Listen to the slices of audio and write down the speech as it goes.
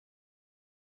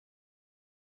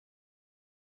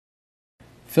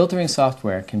Filtering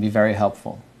software can be very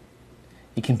helpful.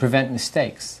 It can prevent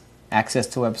mistakes, access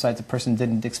to websites a person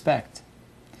didn't expect.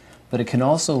 But it can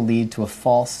also lead to a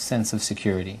false sense of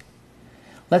security.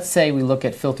 Let's say we look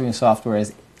at filtering software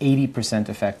as 80%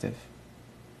 effective.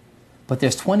 But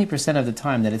there's 20% of the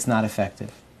time that it's not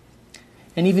effective.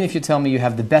 And even if you tell me you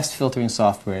have the best filtering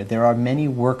software, there are many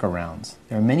workarounds.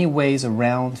 There are many ways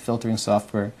around filtering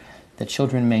software that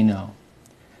children may know.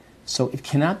 So it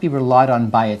cannot be relied on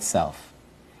by itself.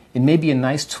 It may be a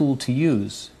nice tool to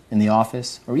use in the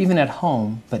office or even at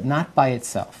home, but not by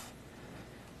itself.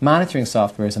 Monitoring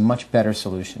software is a much better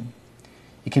solution.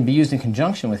 It can be used in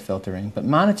conjunction with filtering, but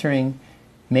monitoring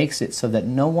makes it so that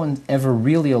no one's ever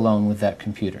really alone with that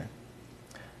computer.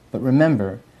 But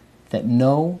remember that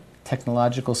no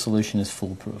technological solution is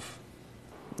foolproof.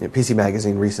 PC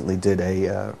Magazine recently did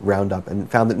a roundup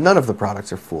and found that none of the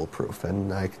products are foolproof,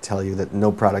 and I can tell you that no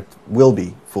product will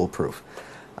be foolproof.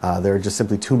 There are just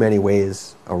simply too many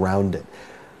ways around it.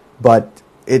 But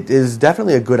it is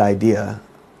definitely a good idea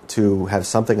to have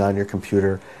something on your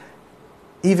computer,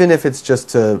 even if it's just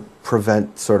to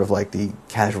prevent sort of like the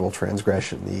casual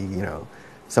transgression,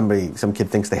 some kid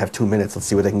thinks they have 2 minutes, let's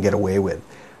see what they can get away with.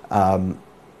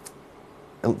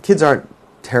 Kids aren't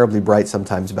terribly bright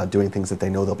sometimes about doing things that they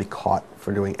know they'll be caught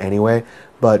for doing anyway,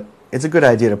 but it's a good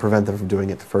idea to prevent them from doing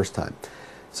it the first time.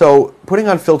 So putting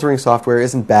on filtering software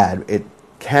isn't bad. It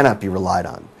cannot be relied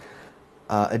on.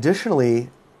 Additionally,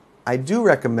 I do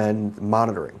recommend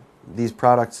monitoring. These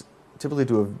products typically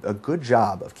do a good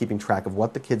job of keeping track of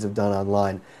what the kids have done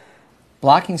online.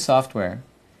 Blocking software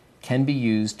can be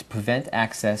used to prevent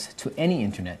access to any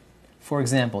internet. For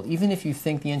example, even if you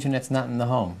think the internet's not in the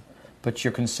home, but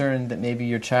you're concerned that maybe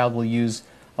your child will use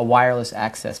a wireless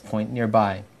access point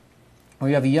nearby, or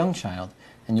you have a young child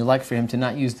and you'd like for him to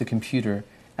not use the computer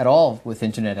at all with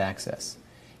internet access.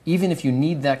 Even if you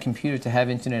need that computer to have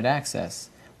internet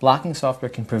access, blocking software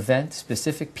can prevent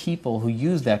specific people who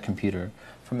use that computer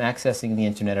from accessing the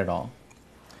internet at all.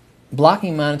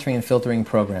 Blocking, monitoring, and filtering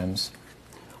programs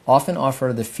often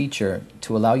offer the feature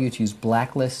to allow you to use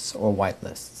blacklists or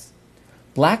whitelists.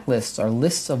 Blacklists are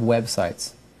lists of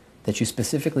websites that you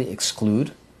specifically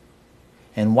exclude,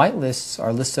 and whitelists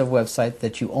are lists of websites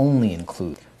that you only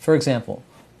include. For example,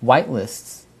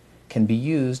 whitelists can be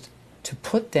used to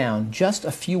put down just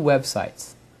a few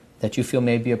websites that you feel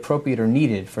may be appropriate or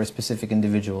needed for a specific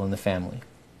individual in the family.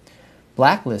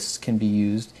 Blacklists can be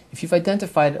used if you've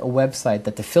identified a website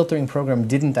that the filtering program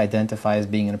didn't identify as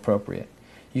being inappropriate.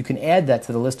 You can add that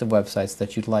to the list of websites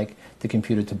that you'd like the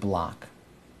computer to block.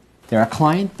 There are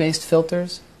client-based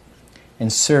filters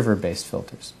and server-based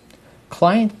filters.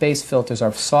 Client-based filters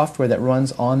are software that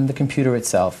runs on the computer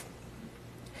itself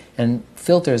and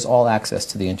filters all access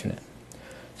to the internet.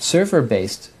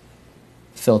 Server-based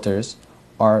filters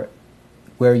are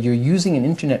where you're using an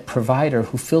internet provider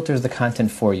who filters the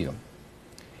content for you.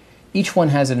 Each one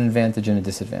has an advantage and a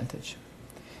disadvantage.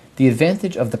 The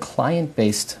advantage of the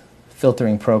client-based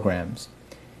filtering programs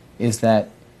is that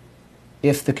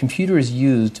if the computer is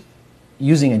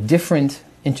using a different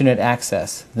internet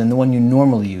access than the one you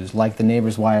normally use, like the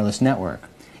neighbor's wireless network,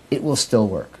 it will still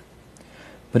work.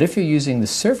 But if you're using the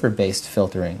server-based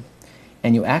filtering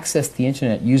and you access the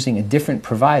internet using a different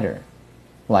provider,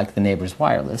 like the neighbor's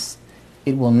wireless,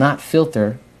 it will not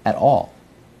filter at all.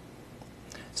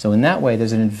 So in that way,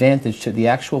 there's an advantage to the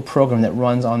actual program that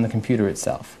runs on the computer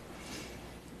itself.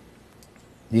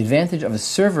 The advantage of a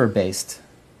server-based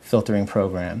filtering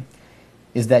program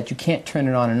is that you can't turn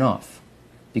it on and off,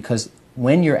 because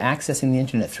when you're accessing the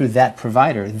internet through that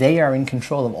provider, they are in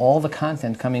control of all the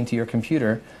content coming to your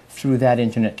computer through that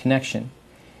internet connection.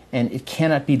 And it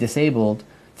cannot be disabled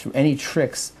through any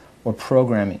tricks or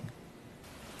programming.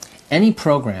 Any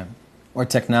program or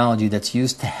technology that's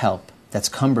used to help, that's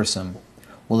cumbersome,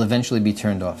 will eventually be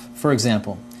turned off. For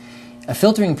example, a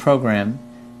filtering program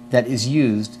that is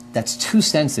used that's too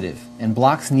sensitive and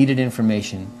blocks needed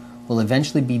information will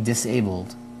eventually be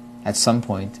disabled at some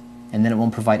point, and then it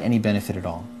won't provide any benefit at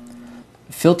all.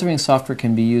 Filtering software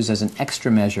can be used as an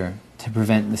extra measure to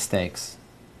prevent mistakes,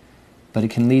 but it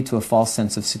can lead to a false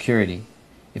sense of security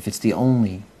if it's the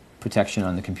only protection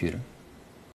on the computer.